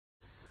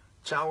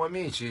Ciao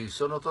amici,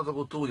 sono Toto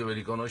Cutugno, mi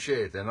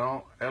riconoscete,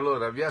 no? E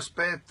allora vi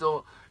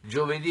aspetto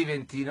giovedì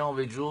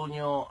 29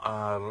 giugno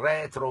al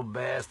Retro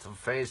Best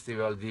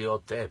Festival di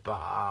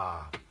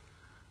Otepa.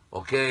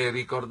 Ok,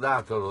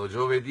 ricordatelo,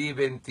 giovedì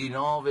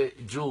 29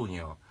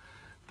 giugno.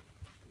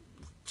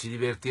 Ci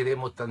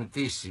divertiremo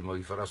tantissimo,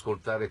 vi farò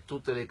ascoltare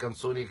tutte le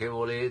canzoni che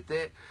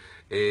volete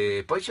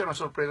e poi c'è una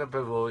sorpresa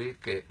per voi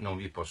che non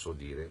vi posso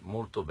dire,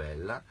 molto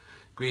bella.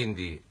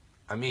 Quindi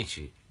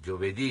amici,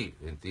 giovedì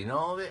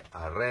 29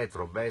 al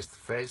Retro Best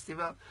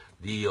Festival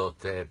di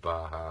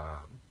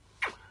Otepa.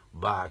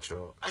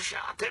 Bacio,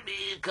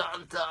 lasciatemi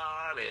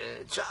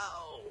cantare,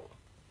 ciao.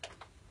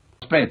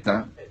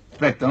 Aspetta,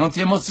 non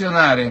ti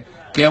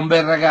emozionare, che è un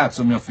bel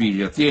ragazzo mio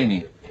figlio,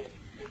 tieni.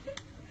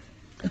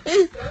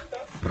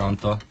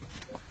 Pronto?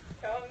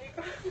 Ciao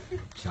Nico.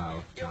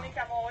 Ciao. Io mi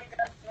chiamo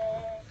Olga,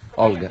 sono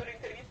Olga. sulle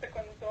interviste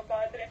con tuo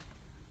padre.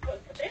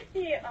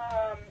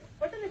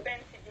 Cosa ne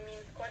pensi di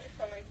Minsk? Quali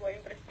sono le tue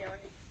impressioni?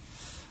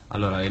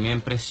 Allora, le mie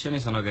impressioni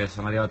sono che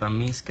sono arrivato a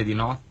Minsk di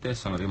notte,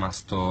 sono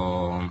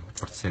rimasto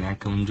forse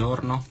neanche un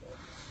giorno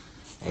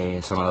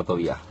e sono andato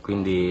via,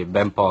 quindi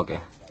ben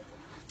poche.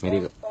 Mi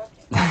ric-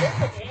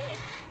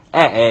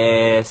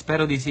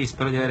 spero di sì,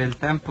 spero di avere il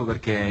tempo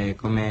perché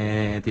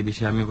come ti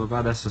diceva mio papà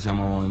adesso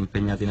siamo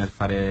impegnati nel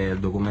fare il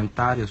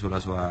documentario sulla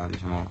sua,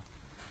 diciamo,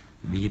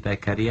 vita e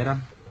carriera.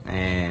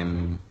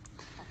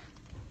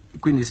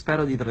 Quindi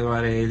spero di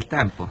trovare il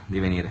tempo di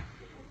venire.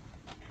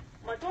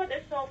 Ma tu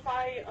adesso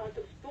fai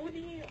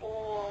studi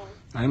o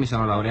Io mi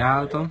sono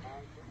laureato.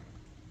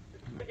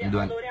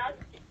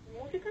 laureato in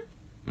musica?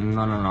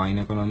 No, in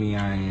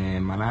economia e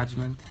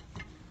management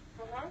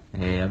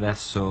e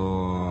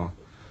adesso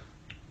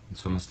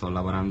insomma sto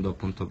lavorando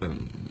appunto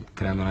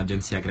creando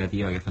un'agenzia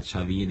creativa che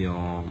faccia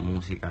video,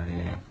 musica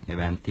e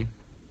eventi.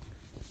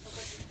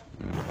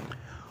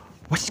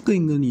 What's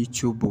going on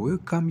YouTube?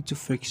 Welcome to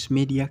Flex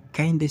Media.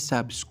 Kindly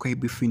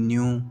subscribe if you're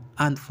new,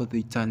 and for the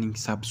returning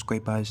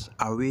subscribers,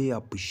 I really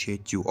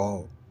appreciate you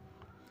all.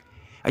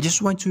 I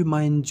just want to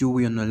remind you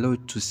we're on a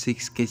road to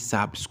 6K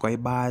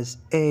subscribers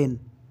and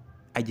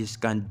I just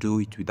can't do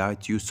it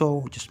without you,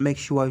 so just make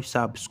sure you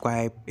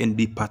subscribe and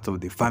be part of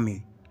the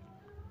family.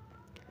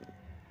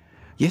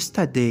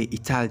 Yesterday,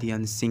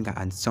 Italian singer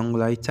and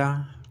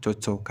songwriter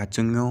Toto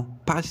Cutugno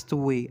passed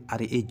away at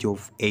the age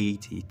of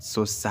 80. It's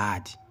so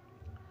sad.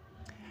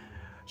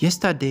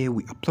 Yesterday,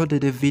 we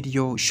uploaded a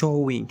video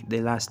showing the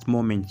last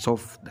moments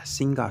of the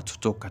singer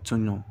Toto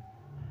Cutugno,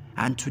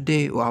 and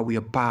today we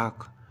are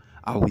back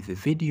with the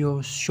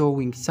videos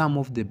showing some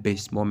of the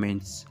best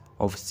moments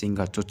of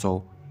singer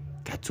Toto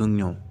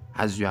Cutugno,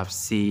 as you have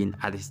seen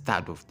at the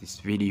start of this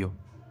video.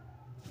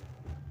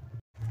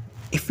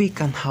 If we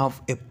can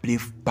have a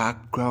brief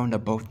background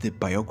about the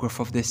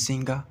biography of the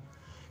singer,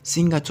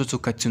 Toto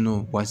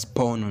Cutugno was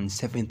born on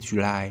 7th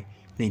July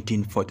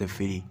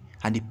 1943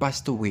 and he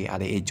passed away at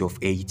the age of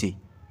 80.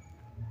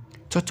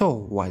 Toto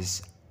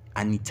was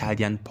an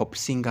Italian pop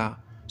singer,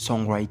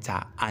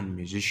 songwriter and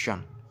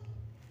musician.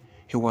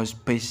 He was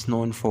best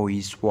known for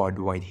his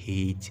worldwide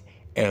hit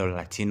El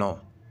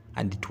Latino,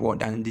 and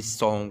this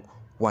song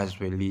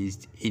was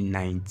released in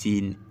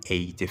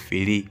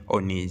 1983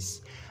 on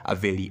his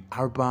Aveli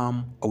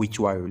album, which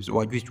was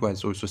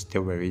also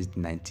still released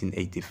in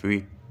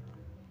 1983.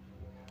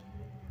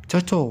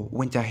 Toto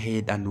went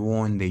ahead and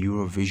won the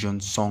Eurovision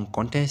Song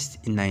Contest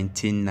in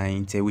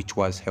 1990, which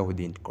was held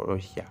in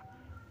Croatia.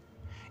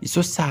 It's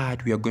so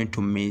sad we are going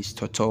to miss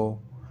Toto,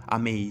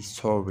 and may his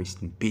soul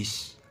rest in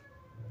peace.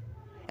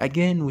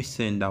 Again, we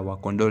send our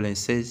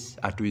condolences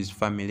to his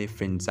family,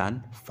 friends,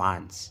 and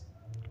fans.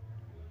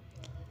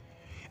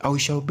 We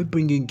shall be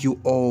bringing you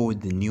all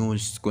the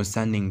news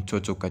concerning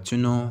Toto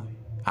Cutugno,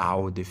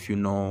 all the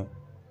funeral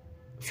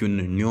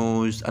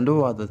news, and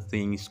all other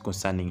things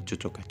concerning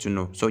Toto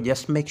Cutugno. So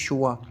just make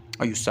sure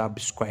you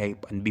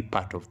subscribe and be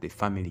part of the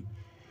family.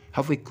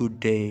 Have a good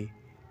day.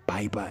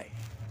 Bye bye.